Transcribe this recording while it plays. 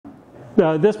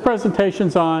This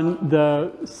presentation's on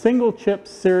the Single Chip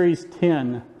Series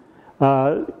 10,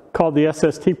 called the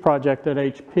SST project at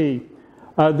HP.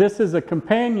 This is a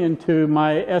companion to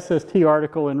my SST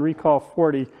article in Recall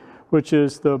 40, which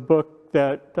is the book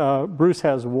that Bruce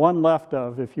has one left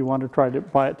of if you want to try to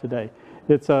buy it today.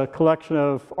 It's a collection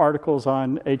of articles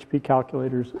on HP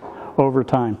calculators over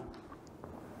time.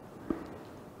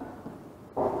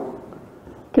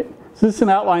 Okay, so this is an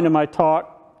outline of my talk.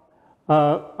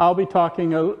 I'll be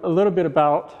talking a little bit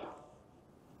about,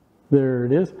 there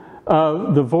it is,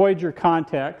 the Voyager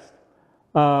context.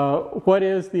 What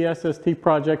is the SST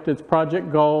project, its project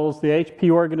goals, the HP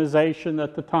organization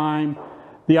at the time,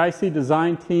 the IC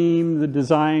design team, the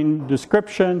design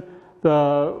description,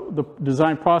 the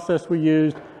design process we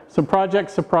used, some project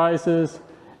surprises,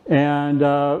 and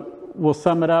we'll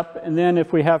sum it up. And then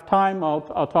if we have time,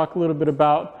 I'll talk a little bit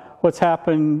about what's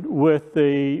happened with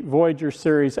the Voyager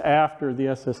series after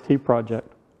the SST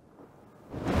project.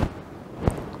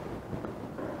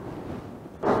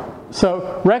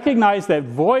 So recognize that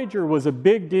Voyager was a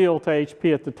big deal to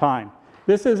HP at the time.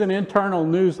 This is an internal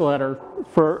newsletter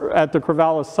at the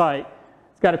Corvallis site.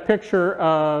 It's got a picture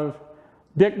of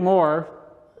Dick Moore,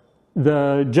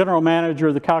 the general manager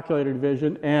of the calculator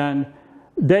division, and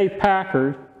Dave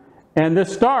Packard. And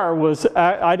this star was,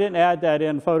 I didn't add that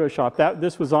in Photoshop.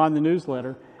 This was on the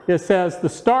newsletter. It says the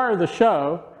star of the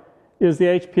show is the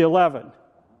HP11.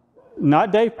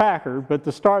 Not Dave Packard, but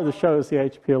the star of the show is the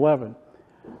HP11.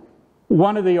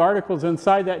 One of the articles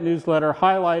inside that newsletter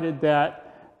highlighted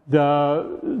that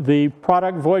the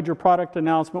Voyager product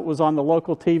announcement was on the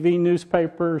local TV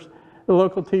newspapers, the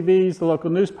local TVs, the local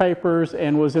newspapers,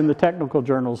 and was in the technical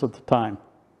journals at the time.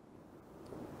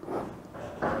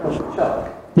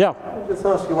 Chuck? Yeah. I'll just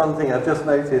ask you one thing I've just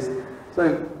noticed.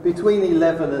 So between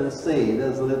 11 and C,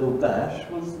 there's a little dash.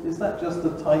 Is that just a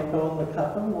typo on the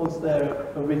cover? Was there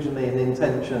originally an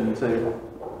intention to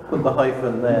put the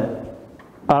hyphen there?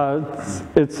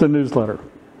 It's a newsletter.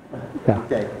 Yeah.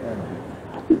 Okay.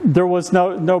 There was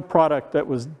no product that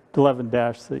was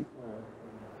 11-C.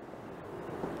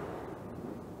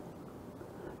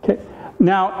 Okay.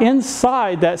 Now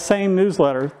inside that same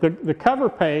newsletter, the cover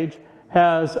page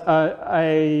has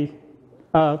a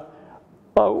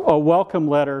welcome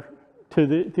letter to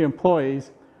the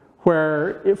employees,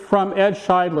 where from Ed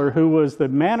Scheidler, who was the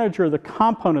manager of the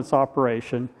components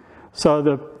operation. So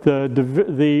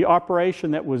the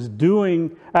operation that was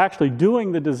actually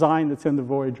doing the design that's in the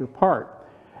Voyager part.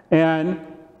 And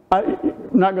I'm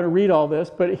not going to read all this,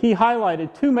 but he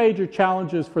highlighted two major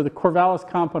challenges for the Corvallis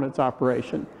components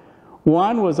operation.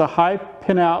 One was a high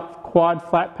pinout quad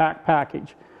flat pack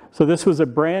package. So this was a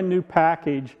brand new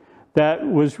package that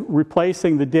was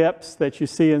replacing the dips that you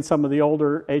see in some of the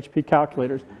older HP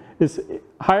calculators. It's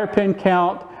higher pin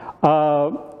count,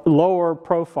 lower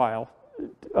profile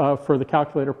for the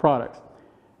calculator products.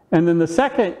 And then the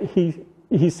second,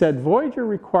 he said, Voyager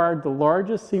required the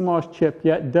largest CMOS chip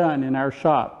yet done in our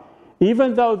shop.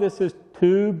 Even though this is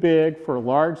too big for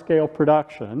large-scale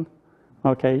production,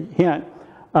 okay, hint,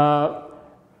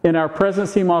 in our present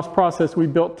CMOS process, we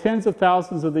built tens of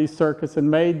thousands of these circuits and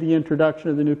made the introduction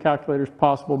of the new calculators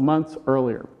possible months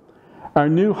earlier. Our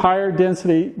new higher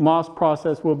density MOS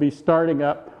process will be starting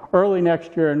up early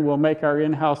next year and will make our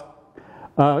in-house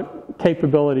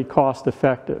capability cost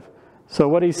effective.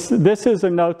 So this is a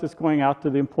note that's going out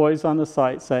to the employees on the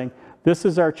site saying, this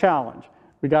is our challenge.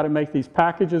 We got to make these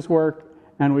packages work,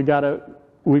 and we've got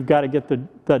to get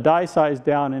the die size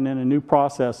down and in a new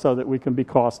process so that we can be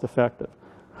cost effective.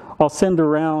 I'll send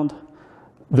around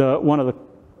one of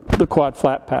the quad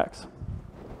flat packs.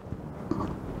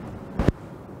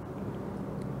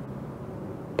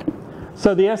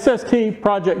 So the SST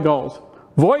project goals.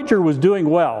 Voyager was doing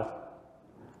well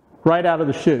right out of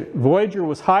the chute. Voyager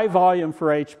was high volume for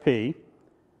HP.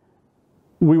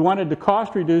 We wanted to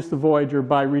cost reduce the Voyager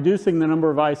by reducing the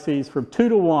number of ICs from 2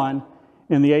 to 1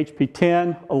 in the HP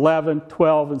 10, 11,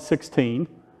 12, and 16.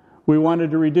 We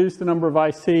wanted to reduce the number of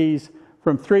ICs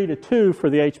from 3 to 2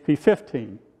 for the HP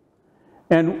 15.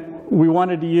 And we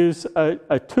wanted to use a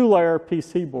 2-layer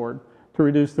PC board to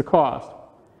reduce the cost.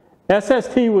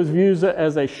 SST was viewed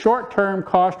as a short-term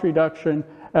cost reduction,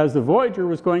 as the Voyager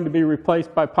was going to be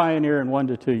replaced by Pioneer in 1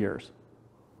 to 2 years.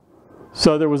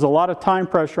 So there was a lot of time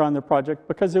pressure on the project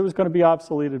because it was going to be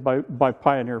obsoleted by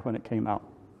Pioneer when it came out.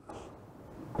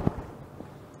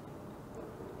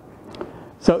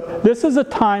 So this is a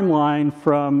timeline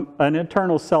from an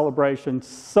internal celebration,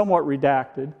 somewhat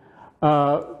redacted,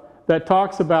 that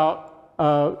talks about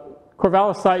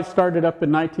Corvallis site started up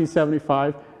in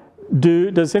 1975.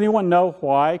 Does anyone know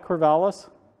why Corvallis?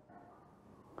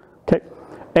 Okay.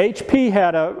 HP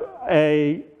had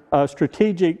a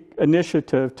strategic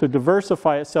initiative to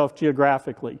diversify itself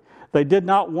geographically. They did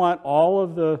not want all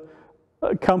of the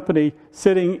company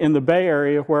sitting in the Bay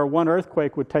Area where one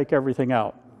earthquake would take everything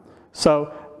out.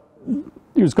 So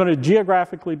it was going to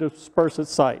geographically disperse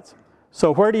its sites.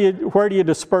 So where do you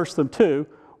disperse them to?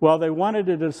 Well, they wanted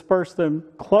to disperse them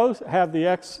close, have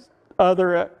the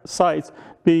other sites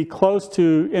be close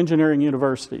to engineering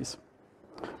universities.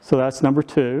 So that's number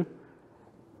 2.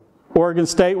 Oregon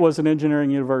State was an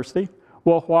engineering university.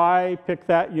 Well, why pick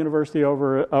that university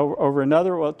over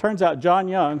another? Well, it turns out John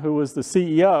Young, who was the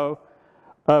CEO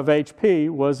of HP,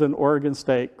 was an Oregon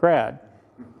State grad.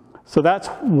 So that's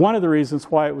one of the reasons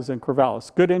why it was in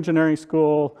Corvallis. Good engineering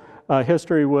school,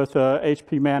 history with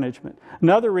HP management.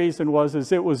 Another reason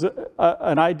is it was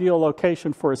an ideal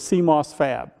location for a CMOS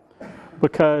fab,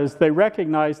 because they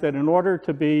recognized that in order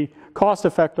to be cost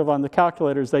effective on the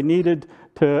calculators, they needed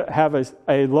to have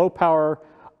a low power,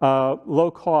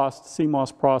 low cost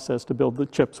CMOS process to build the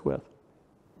chips with.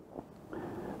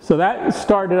 So that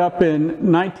started up in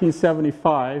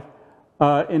 1975.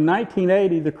 In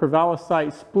 1980, the Corvallis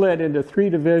site split into 3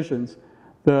 divisions: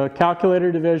 the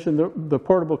calculator division, the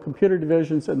portable computer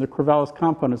divisions, and the Corvallis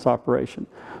components operation.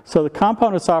 So the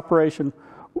components operation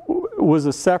was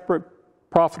a separate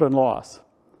profit and loss.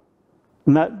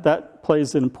 And that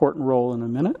plays an important role in a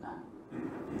minute.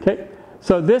 Okay,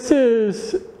 so this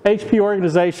is HP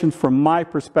organization from my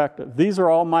perspective. These are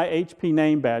all my HP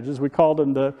name badges. We called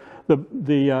them the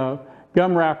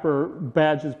gum wrapper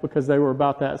badges because they were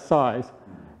about that size.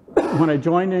 When I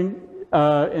joined in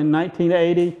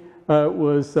 1980,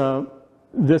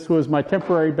 this was my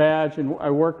temporary badge, and I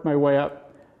worked my way up.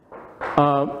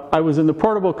 I was in the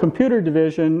portable computer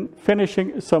division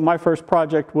finishing, so my first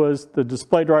project was the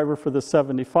display driver for the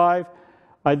 75.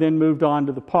 I then moved on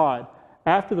to the pod.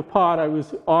 After the pod, I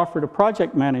was offered a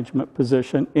project management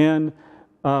position in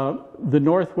the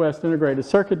Northwest Integrated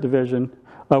Circuit Division,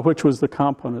 which was the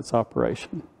components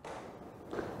operation.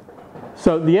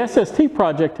 So the SST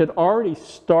project had already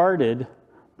started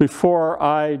before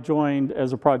I joined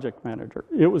as a project manager.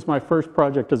 It was my first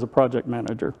project as a project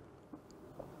manager.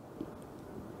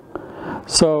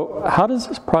 So how does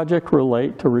this project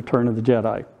relate to Return of the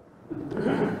Jedi?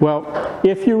 Well,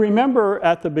 if you remember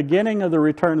at the beginning of the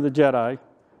Return of the Jedi,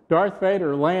 Darth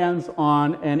Vader lands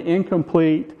on an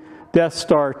incomplete Death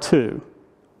Star 2.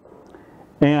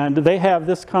 And they have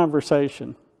this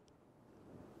conversation.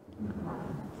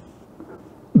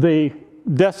 The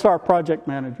Death Star project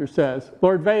manager says,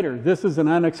 "Lord Vader, this is an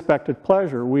unexpected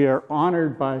pleasure. We are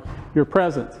honored by your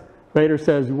presence." Vader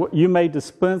says, "You may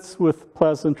dispense with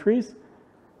pleasantries.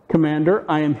 Commander,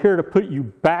 I am here to put you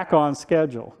back on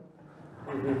schedule."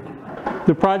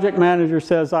 The project manager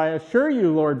says, "I assure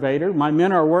you, Lord Vader, my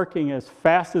men are working as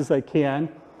fast as they can."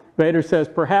 Vader says,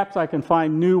 "Perhaps I can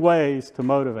find new ways to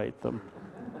motivate them."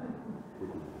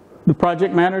 The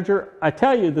project manager, "I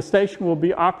tell you, the station will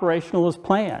be operational as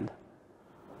planned."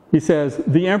 He says,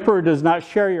 "The Emperor does not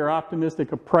share your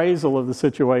optimistic appraisal of the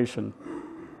situation."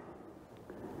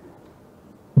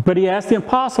 But he asked the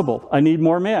impossible, "I need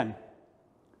more men."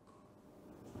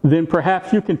 "Then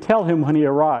perhaps you can tell him when he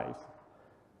arrives."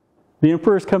 "The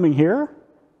Emperor is coming here?"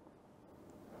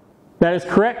 "That is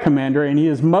correct, Commander, and he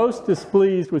is most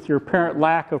displeased with your apparent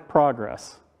lack of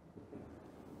progress."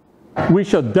 "We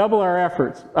shall double our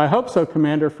efforts." "I hope so,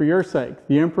 Commander, for your sake.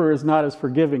 The Emperor is not as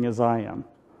forgiving as I am."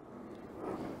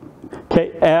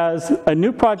 Okay, as a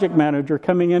new project manager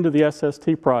coming into the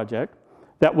SST project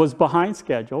that was behind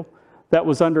schedule, that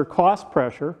was under cost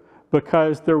pressure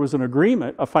because there was an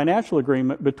agreement, a financial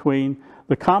agreement between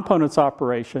the components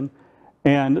operation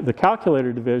and the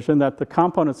calculator division, that the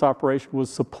components operation was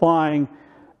supplying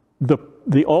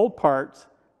the old parts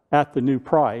at the new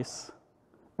price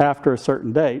after a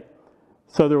certain date.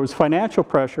 So there was financial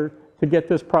pressure to get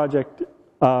this project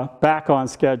back on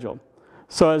schedule.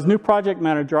 So as new project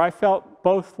manager, I felt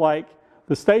both like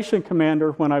the station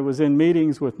commander when I was in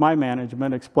meetings with my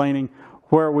management explaining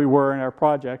where we were in our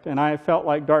project, and I felt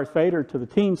like Darth Vader to the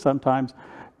team sometimes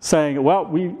saying, well,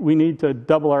 we need to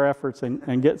double our efforts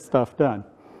and get stuff done.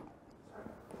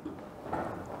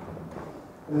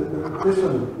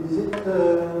 Question, is it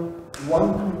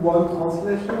one-to-one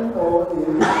translation or a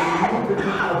limited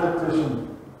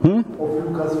adaptation of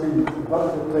Lucasfilm?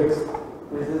 What's the text?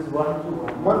 This is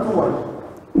one-to-one. One-to-one.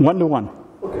 One-to-one.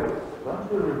 Okay.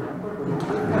 Don't you remember?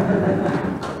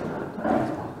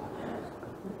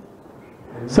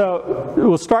 So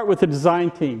we'll start with the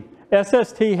design team.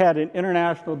 SST had an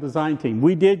international design team.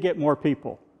 We did get more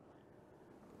people.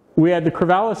 We had the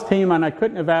Corvallis team, and I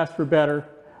couldn't have asked for better,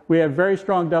 we had very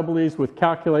strong EEs with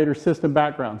calculator system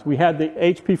backgrounds. We had the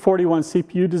HP41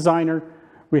 CPU designer.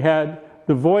 We had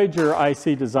the Voyager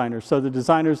IC designer, so the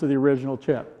designers of the original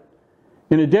chip.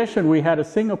 In addition, we had a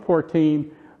Singapore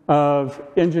team of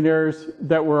engineers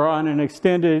that were on an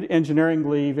extended engineering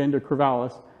leave into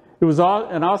Corvallis. It was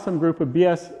an awesome group of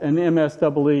BS and MS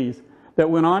EEs that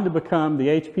went on to become the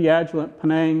HP Agilent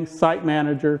Penang site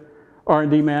manager,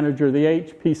 R&D manager, the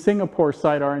HP Singapore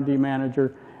site R&D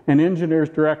manager, and engineers,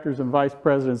 directors, and vice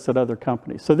presidents at other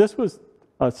companies. So this was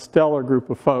a stellar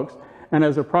group of folks. And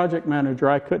as a project manager,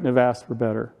 I couldn't have asked for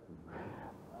better.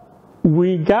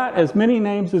 We got as many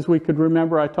names as we could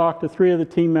remember. I talked to 3 of the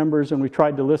team members, and we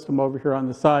tried to list them over here on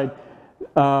the side.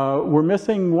 We're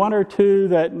missing 1 or 2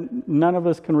 that none of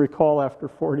us can recall after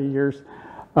 40 years.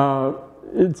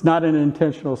 It's not an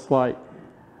intentional slight.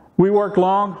 We worked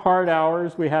long, hard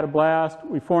hours. We had a blast.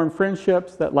 We formed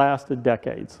friendships that lasted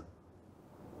decades.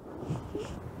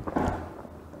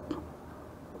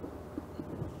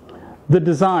 The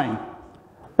design.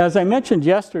 As I mentioned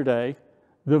yesterday,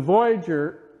 the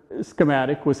Voyager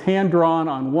schematic was hand-drawn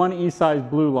on 1 E-size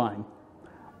blue line.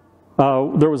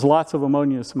 There was lots of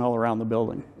ammonia smell around the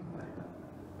building.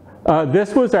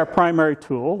 This was our primary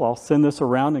tool. I'll send this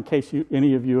around in case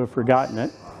any of you have forgotten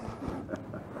it.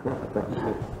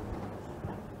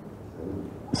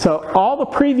 So all the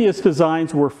previous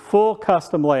designs were full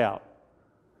custom layout.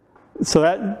 So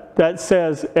that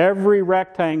says every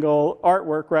rectangle,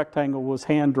 artwork rectangle, was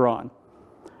hand-drawn.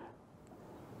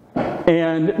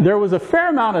 And there was a fair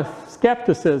amount of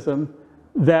skepticism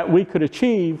that we could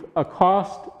achieve a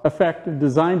cost-effective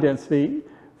design density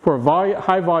for a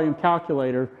high-volume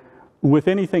calculator with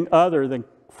anything other than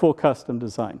full custom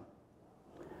design.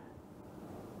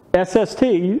 SST,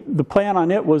 the plan on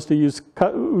it was to use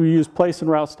place and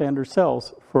route standard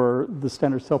cells for the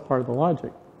standard cell part of the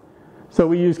logic. So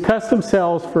we used custom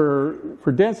cells for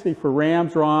density for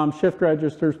RAMs, ROMs, shift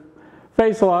registers,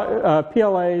 phase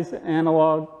PLAs,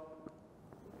 analog.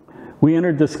 We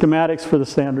entered the schematics for the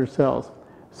standard cells.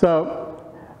 So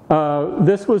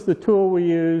this was the tool we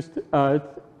used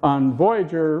on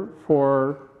Voyager.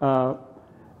 For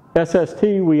SST,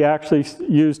 we actually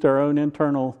used our own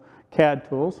internal CAD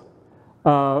tools.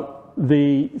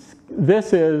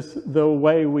 This is the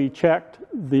way we checked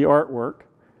the artwork.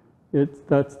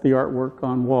 That's the artwork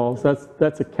on walls.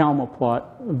 That's a Kalma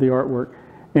plot of the artwork.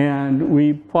 And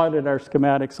we plotted our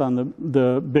schematics on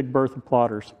the Big Bertha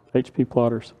plotters, HP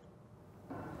plotters.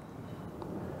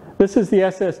 This is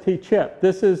the SST chip.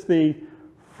 This is the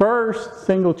first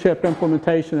single chip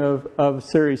implementation of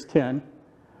Series 10.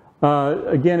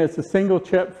 Again, it's a single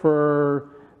chip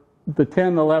for the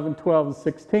 10, 11, 12, and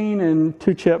 16, and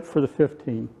 2 chip for the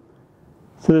 15.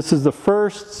 So this is the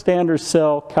first standard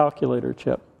cell calculator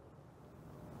chip.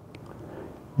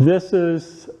 This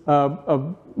is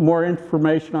more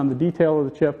information on the detail of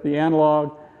the chip, the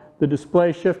analog, the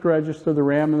display shift register, the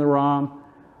RAM and the ROM.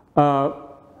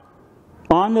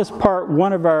 On this part,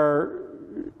 one of our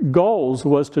goals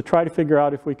was to try to figure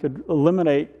out if we could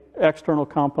eliminate external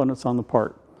components on the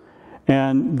part.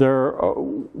 And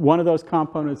one of those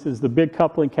components is the big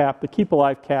coupling cap, the keep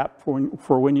alive cap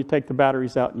for when you take the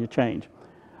batteries out and you change.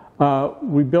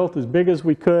 We built as big as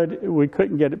we could. We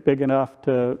couldn't get it big enough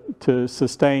to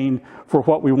sustain for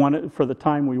what we wanted, for the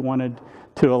time we wanted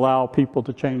to allow people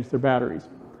to change their batteries.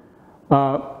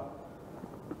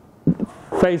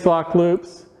 Phase lock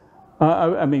loops,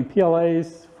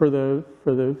 PLAs for the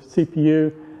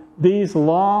CPU. These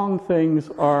long things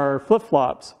are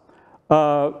flip-flops.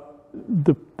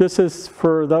 This is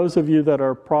for those of you that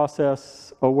are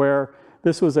process aware.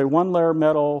 This was a 1-layer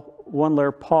metal,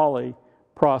 1-layer poly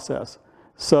process.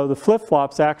 So the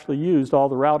flip-flops actually used all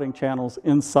the routing channels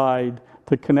inside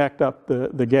to connect up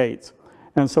the gates.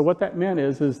 And so what that meant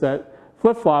is that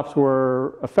flip-flops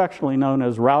were affectionately known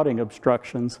as routing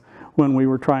obstructions when we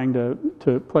were trying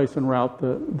to place and route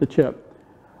the chip.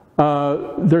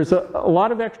 There's a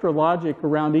lot of extra logic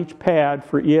around each pad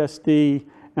for ESD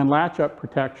and latch-up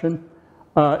protection.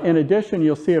 In addition,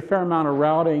 you'll see a fair amount of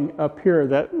routing up here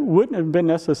that wouldn't have been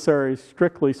necessary,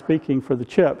 strictly speaking, for the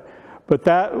chip. But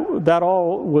that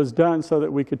all was done so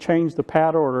that we could change the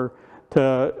pad order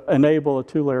to enable a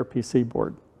 2-layer PC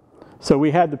board. So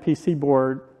we had the PC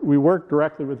board. We worked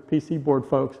directly with the PC board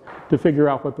folks to figure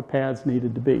out what the pads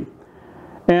needed to be.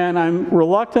 And I'm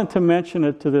reluctant to mention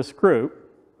it to this group,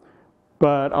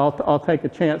 but I'll take a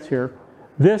chance here.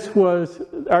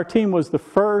 Our team was the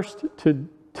first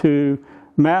to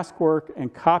mask work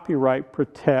and copyright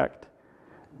protect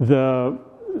the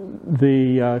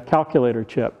calculator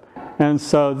chip. And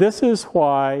so this is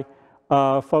why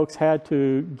folks had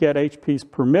to get HP's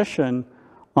permission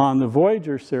on the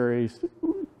Voyager series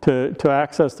to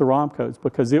access the ROM codes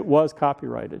because it was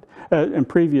copyrighted, and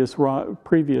previous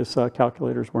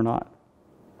calculators were not.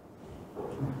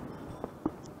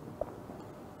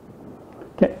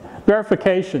 Okay,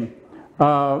 verification.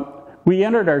 We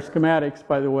entered our schematics,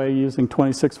 by the way, using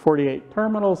 2648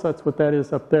 terminals. That's what that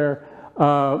is up there.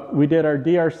 We did our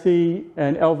DRC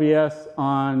and LVS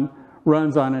on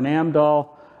runs on an Amdahl.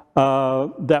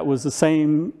 That was the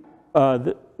same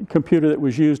the computer that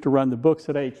was used to run the books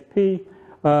at HP.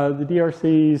 The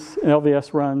DRC's and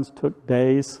LVS runs took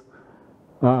days.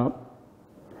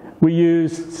 We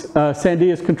used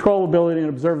Sandia's controllability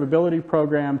and observability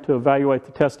program to evaluate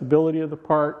the testability of the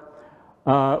part.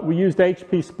 We used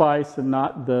HP Spice and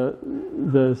not the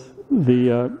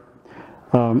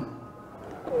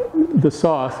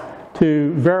sauce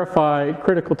to verify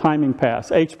critical timing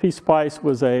paths. HP Spice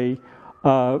was a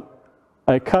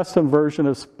custom version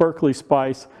of Berkeley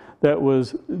Spice that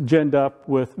was ginned up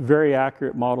with very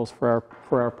accurate models for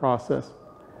our process.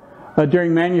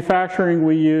 During manufacturing,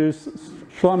 we used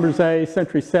Schlumberger,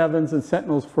 Sentry 7s, and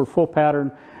Sentinels for full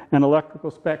pattern and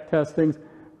electrical spec testings.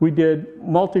 We did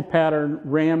multi-pattern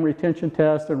RAM retention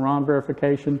test and ROM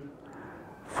verification.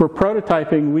 For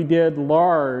prototyping, we did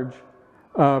large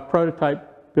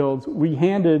prototype builds. We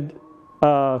handed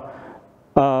a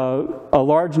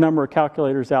large number of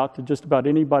calculators out to just about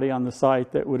anybody on the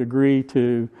site that would agree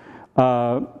to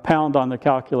pound on the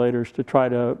calculators to try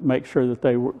to make sure that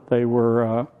they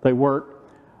worked.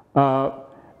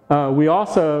 We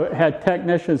also had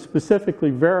technicians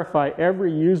specifically verify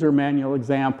every user manual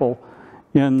example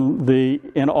in the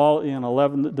 10,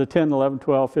 11,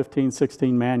 12, 15,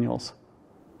 16 manuals.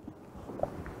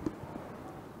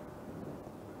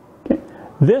 Okay.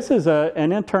 This is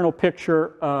an internal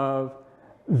picture of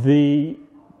the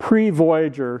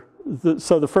pre-Voyager,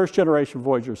 so the first generation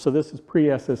Voyager. So this is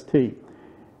pre-SST.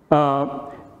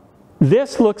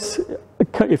 This looks,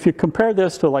 if you compare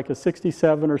this to like a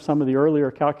 67 or some of the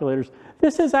earlier calculators,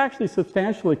 this is actually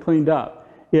substantially cleaned up.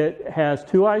 It has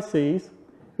 2 ICs.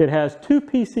 It has 2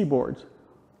 PC boards.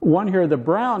 One here, the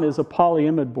brown, is a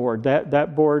polyimide board.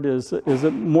 That board is a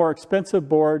more expensive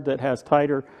board that has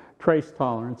tighter trace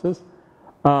tolerances.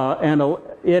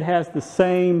 It has the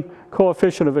same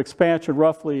coefficient of expansion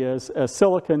roughly as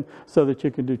silicon so that you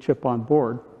can do chip on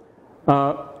board.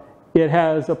 It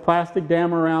has a plastic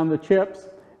dam around the chips.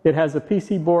 It has a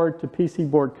PC board to PC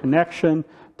board connection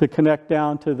to connect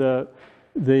down to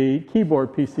the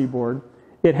keyboard PC board.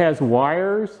 It has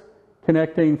wires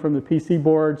connecting from the PC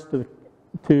boards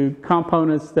to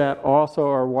components that also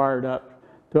are wired up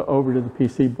over to the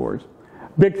PC boards.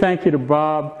 Big thank you to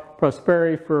Bob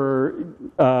Prosperi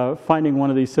for finding one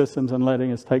of these systems and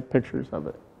letting us take pictures of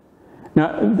it.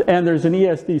 Now, and there's an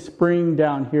ESD spring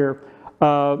down here.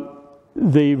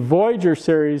 The Voyager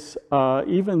series,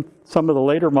 even some of the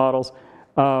later models,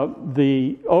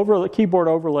 the keyboard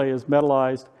overlay is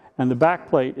metallized and the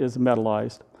backplate is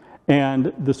metallized.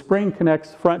 And the spring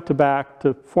connects front to back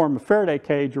to form a Faraday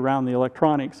cage around the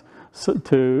electronics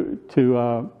to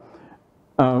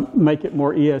make it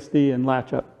more ESD and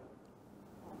latch up.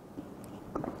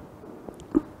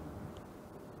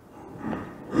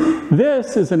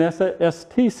 This is an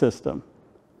SST system.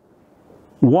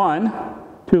 1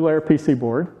 2-layer PC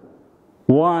board,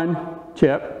 1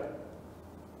 chip,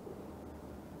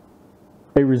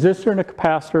 a resistor and a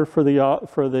capacitor for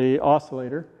the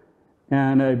oscillator,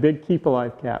 and a big keep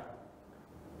alive cap,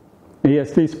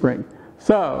 ESD spring.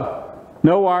 So,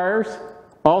 no wires,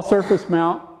 all surface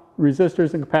mount,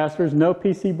 resistors and capacitors, no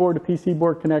PC board to PC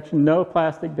board connection, no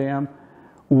plastic dam,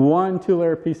 1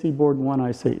 2-layer PC board and 1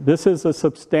 IC. This is a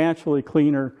substantially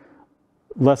cleaner,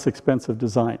 less expensive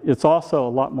design. It's also a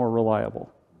lot more reliable.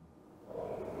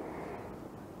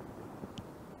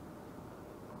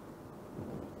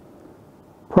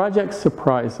 Project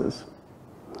surprises.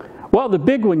 Well, the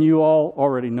big one you all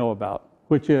already know about,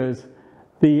 which is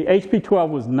the HP-12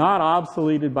 was not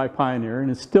obsoleted by Pioneer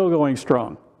and is still going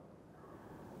strong.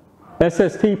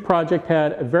 SST project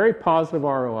had a very positive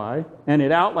ROI and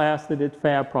it outlasted its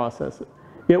fab process.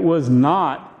 It was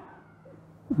not,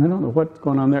 I don't know what's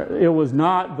going on there, it was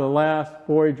not the last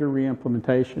Voyager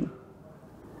reimplementation.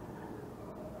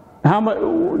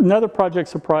 Another project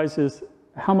surprise is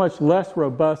how much less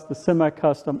robust the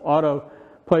semi-custom auto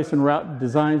place and route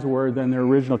designs were than their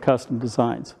original custom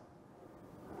designs.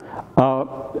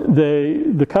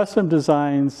 The custom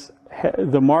designs,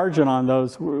 the margin on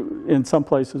those in some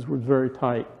places was very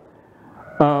tight.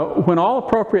 When all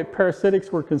appropriate parasitics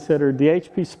were considered, the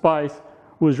HP Spice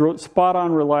was spot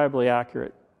on, reliably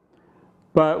accurate.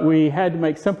 But we had to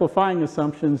make simplifying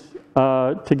assumptions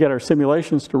to get our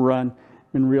simulations to run,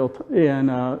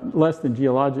 in less than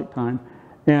geologic time,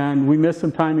 and we missed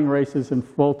some timing races and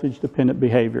voltage-dependent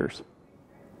behaviors.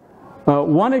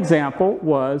 One example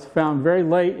was found very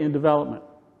late in development.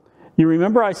 You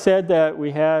remember I said that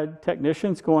we had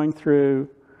technicians going through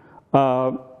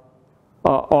all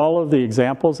of the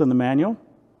examples in the manual?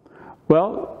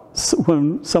 Well,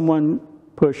 when someone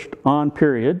pushed on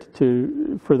period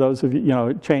for those of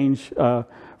you, change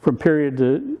from period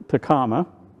to comma,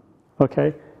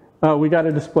 okay, we got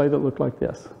a display that looked like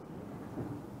this.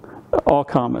 All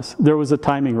commas. There was a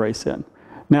timing race in.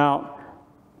 Now,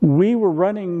 we were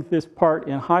running this part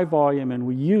in high volume, and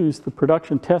we used the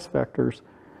production test vectors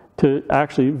to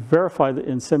actually verify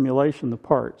in simulation the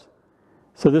parts.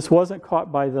 So this wasn't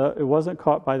caught by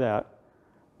that.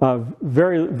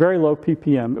 Very, very low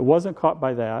ppm. It wasn't caught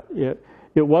by that.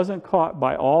 It wasn't caught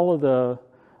by all of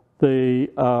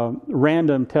the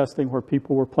random testing where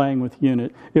people were playing with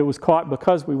unit. It was caught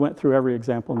because we went through every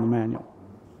example in the manual.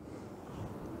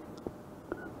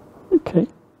 Okay.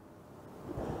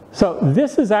 So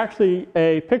this is actually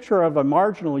a picture of a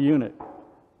marginal unit.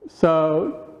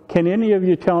 So can any of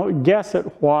you guess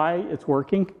at why it's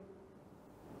working?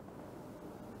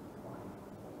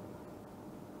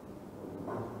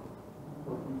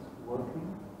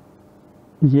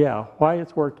 Yeah, why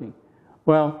it's working.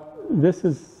 Well, this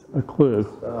is a clue.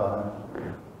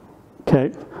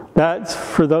 Okay, that's,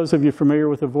 for those of you familiar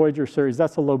with the Voyager series,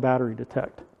 that's a low battery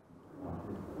detect.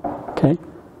 Okay,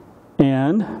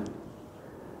 and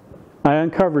I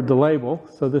uncovered the label,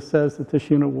 so this says that this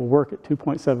unit will work at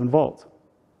 2.7 volts.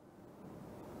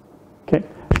 Okay,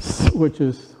 which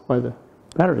is why the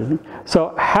battery isn't.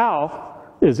 So how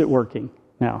is it working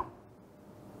now?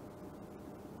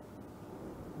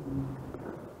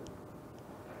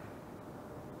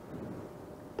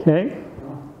 Okay,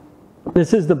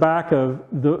 this is the back of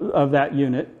that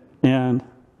unit, and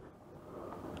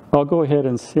I'll go ahead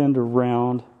and send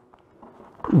around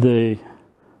the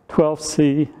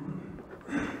 12C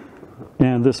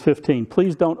and this 15.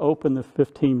 Please don't open the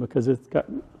 15 because it's got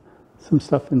some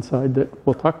stuff inside that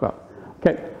we'll talk about.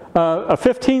 Okay, a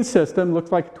 15 system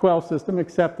looks like a 12 system,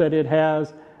 except that it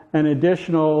has an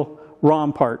additional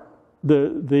ROM part.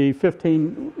 The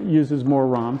 15 uses more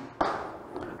ROM.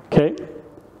 Okay.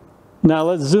 Now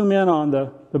let's zoom in on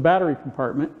the battery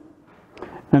compartment,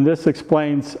 and this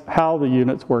explains how the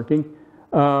unit's working.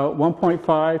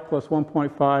 1.5 plus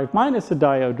 1.5 minus a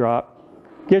diode drop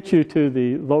gets you to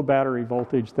the low battery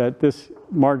voltage that this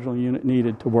marginal unit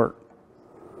needed to work.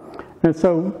 And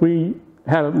so we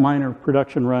had a minor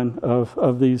production run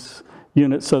of these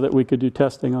units so that we could do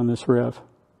testing on this rev.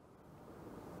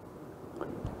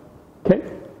 Okay.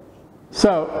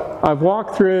 So I've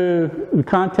walked through the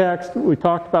context. We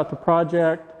talked about the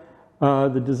project,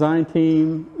 the design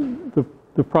team,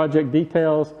 the project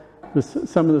details,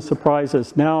 some of the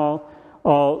surprises. Now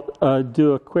I'll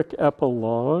do a quick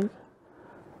epilogue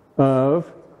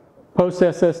of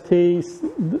post-SST,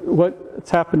 what's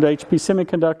happened to HP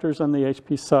semiconductors on the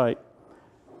HP site.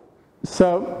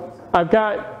 So I've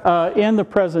got in the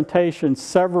presentation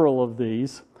several of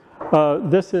these.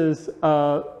 This is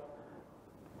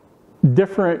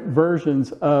different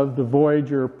versions of the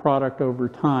Voyager product over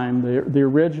time. The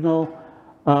original,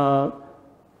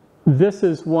 this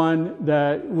is one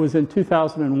that was in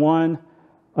 2001,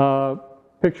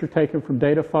 picture taken from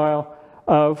data file.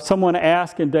 Someone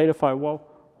asked in data file, well,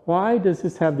 why does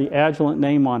this have the Agilent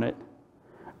name on it?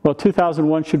 Well,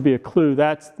 2001 should be a clue.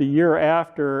 That's the year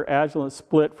after Agilent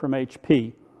split from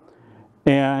HP.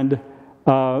 And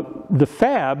the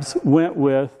fabs went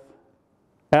with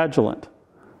Agilent.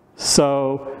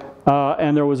 So,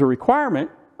 and there was a requirement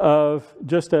of,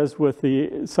 just as with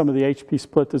some of the HP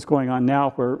split that's going on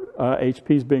now, where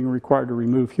HP is being required to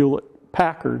remove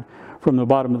Hewlett-Packard from the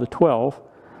bottom of the 12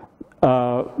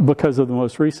 because of the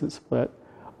most recent split.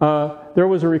 There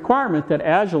was a requirement that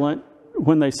Agilent,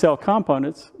 when they sell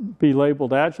components, be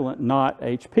labeled Agilent, not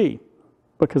HP,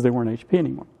 because they weren't HP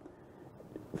anymore.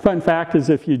 Fun fact is,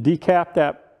 if you decap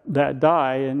that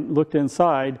die and looked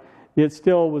inside, it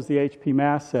still was the HP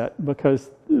mask set,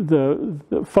 because the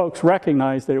folks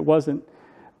recognized that it wasn't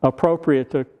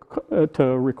appropriate to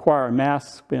require a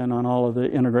mask spin on all of the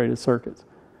integrated circuits.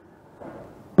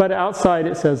 But outside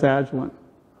it says Agilent.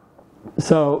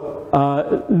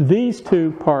 So these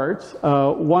two parts,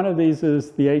 one of these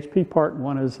is the HP part, and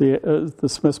one is the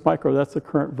Smiths Micro. That's the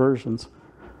current versions.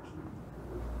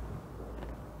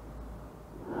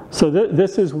 So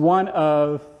this is one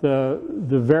of the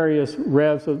various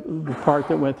revs of the part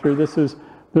that went through. This was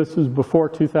before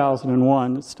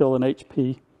 2001. It's still an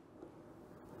HP.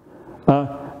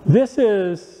 This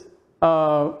is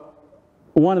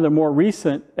one of the more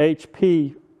recent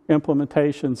HP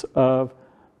implementations of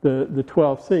the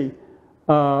 12C.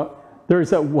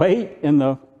 There's a weight in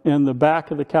the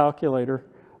back of the calculator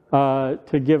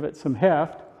to give it some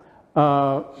heft.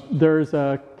 There's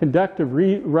a conductive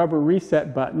rubber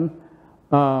reset button,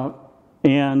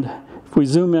 and if we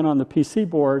zoom in on the PC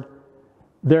board,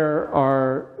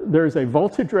 there's a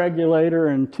voltage regulator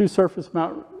and 2 surface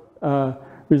mount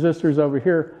resistors over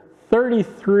here,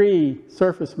 33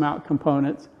 surface mount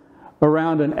components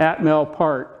around an Atmel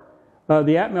part.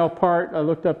 The Atmel part, I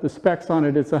looked up the specs on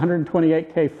it, it's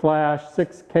 128K flash,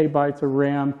 6 KB of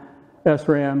RAM,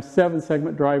 SRAM,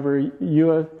 7-segment driver,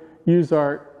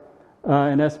 UART,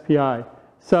 and SPI.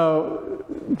 So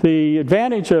the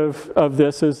advantage of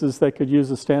this is they could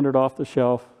use a standard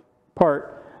off-the-shelf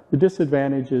part. The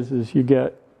disadvantage is you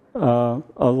get a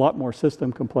lot more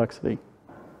system complexity.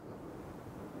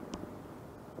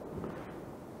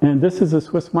 And this is a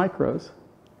Swiss Micros.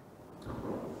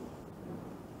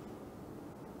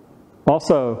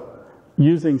 Also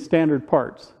using standard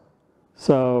parts,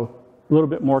 so a little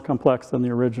bit more complex than the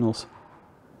originals.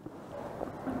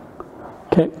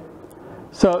 Okay,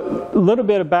 so a little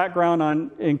bit of background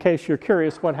on, in case you're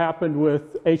curious, what happened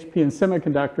with HP and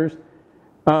semiconductors.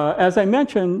 As I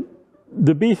mentioned,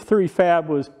 the B3 fab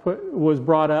was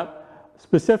brought up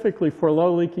specifically for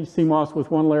low leakage CMOS with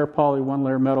 1 layer poly, 1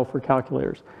 layer metal for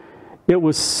calculators. It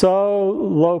was so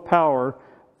low power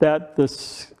that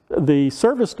the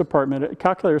service department,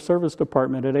 calculator service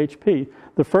department at HP,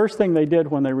 the first thing they did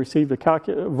when they received a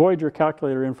Voyager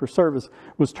calculator in for service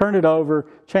was turn it over,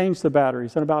 change the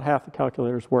batteries, and about half the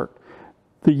calculators worked.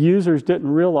 The users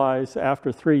didn't realize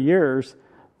after 3 years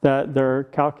that their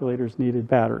calculators needed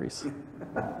batteries.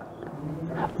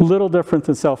 Little different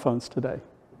than cell phones today.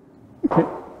 Okay.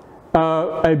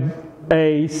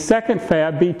 A second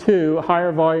fab, B2,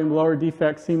 higher volume, lower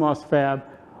defect CMOS fab,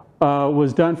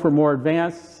 was done for more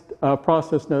advanced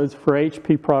process nodes for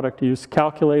HP product use,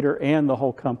 calculator and the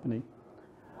whole company.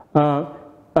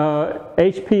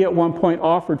 HP at one point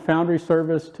offered foundry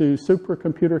service to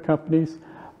supercomputer companies,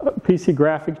 PC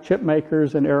graphic chip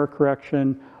makers and error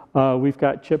correction. We've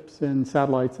got chips and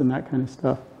satellites and that kind of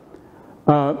stuff.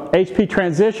 HP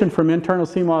transitioned from internal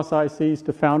CMOS ICs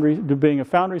to being a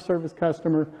foundry service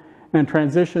customer and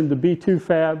transitioned the B2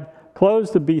 fab,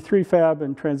 closed the B3 fab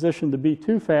and transitioned the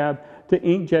B2 fab to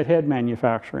inkjet head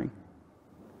manufacturing.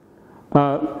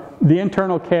 The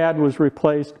internal CAD was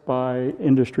replaced by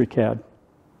industry CAD.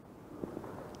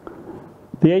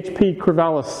 The HP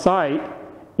Corvallis site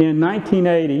in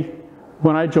 1980,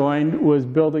 when I joined, was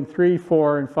building 3,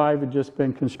 4, and 5 had just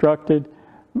been constructed.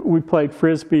 We played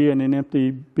Frisbee in an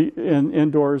empty,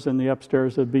 indoors in the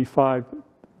upstairs of B5,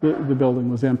 the building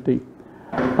was empty.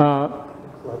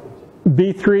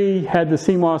 B3 had the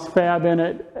CMOS fab in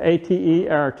it, ATE,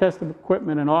 our test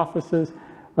equipment and offices.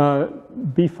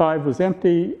 B5 was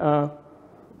empty.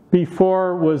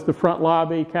 B4 was the front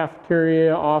lobby,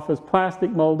 cafeteria, office,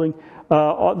 plastic molding.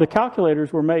 The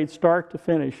calculators were made start to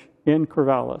finish in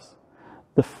Corvallis.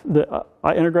 The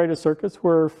integrated circuits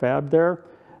were fabbed there.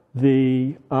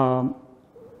 The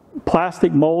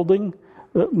plastic molding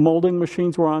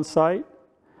machines were on site.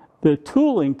 The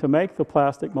tooling to make the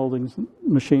plastic molding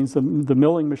machines, the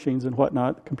milling machines and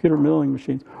whatnot, computer milling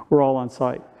machines, were all on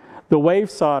site. The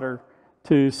wave solder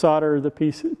to solder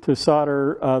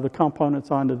the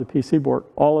components onto the PC board,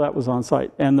 all of that was on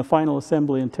site, and the final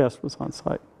assembly and test was on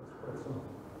site.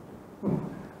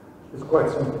 It's quite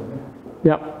simple.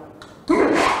 Yep.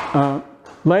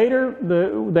 Later,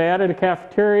 they added a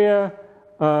cafeteria.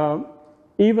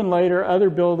 Even later, other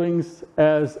buildings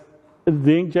as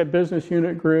the inkjet business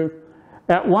unit grew.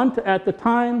 At the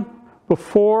time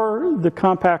before the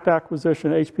compact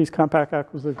acquisition, HP's compact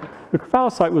acquisition, the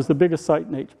Corvallis site was the biggest site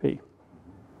in HP.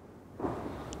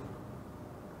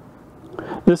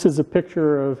 This is a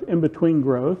picture of in-between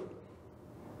growth.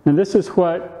 And this is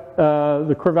what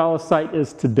the Corvallis site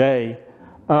is today.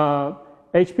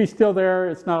 HP's still there.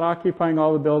 It's not occupying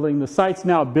all the building. The site's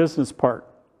now a business park.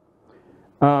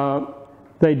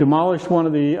 They demolished one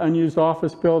of the unused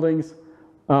office buildings.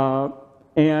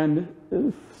 And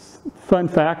fun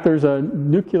fact, there's a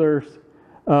nuclear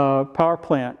power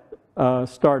plant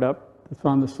startup that's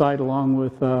on the site along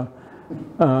with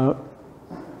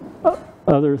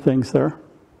other things there.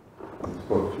 It's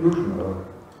called fusion.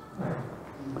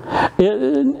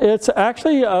 It's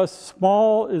actually a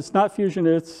small, it's not fusion,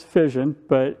 it's fission,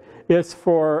 but it's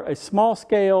for a small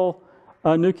scale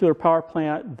nuclear power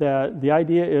plant that the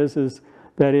idea is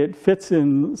that it fits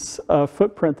in a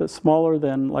footprint that's smaller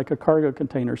than like a cargo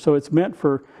container. So it's meant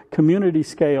for community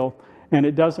scale, and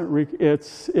it doesn't.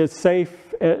 It's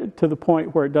safe to the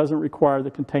point where it doesn't require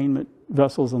the containment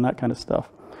vessels and that kind of stuff.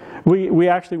 We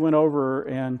actually went over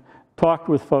and talked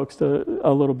with folks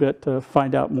a little bit to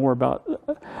find out more about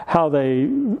how they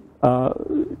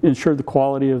ensure the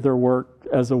quality of their work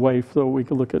as a way so we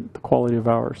could look at the quality of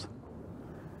ours.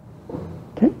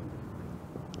 Okay.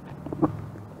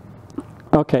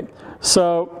 Okay.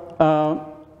 So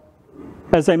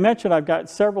as I mentioned, I've got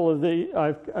several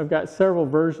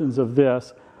versions of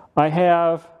this. I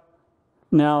have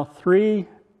now 3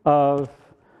 of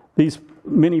these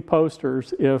mini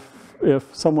posters. If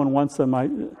someone wants them, I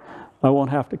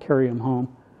won't have to carry them home.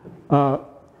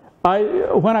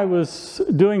 When I was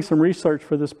doing some research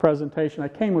for this presentation, I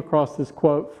came across this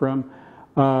quote from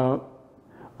Vladek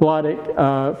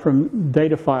from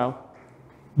Datafile.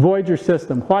 Voyager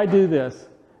system, why do this?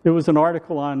 It was an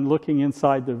article on looking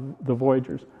inside the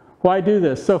Voyagers. Why do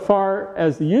this? So far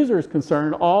as the user is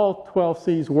concerned, all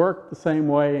 12Cs work the same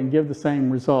way and give the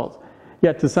same results.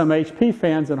 Yet to some HP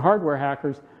fans and hardware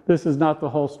hackers, this is not the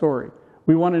whole story.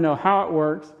 We want to know how it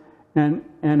works and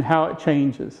how it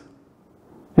changes.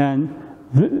 And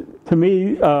to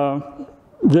me, some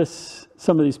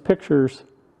of these pictures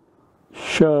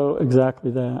show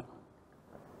exactly that.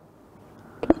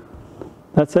 Okay.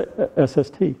 That's a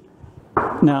SST.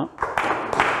 Now,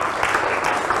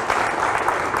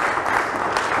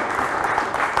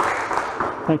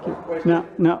 thank you.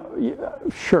 Now,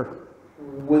 sure.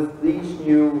 With these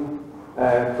new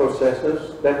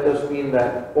processors, that does mean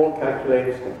that all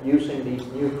calculators using these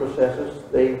new processors,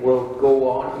 they will go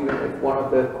on even if one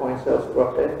of the coin cells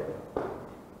drop dead?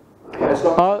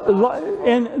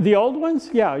 In the old ones,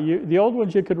 yeah, the old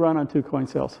ones you could run on 2 coin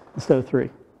cells instead of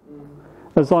 3,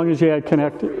 as long as you had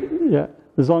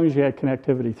as long as you had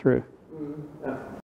connectivity through.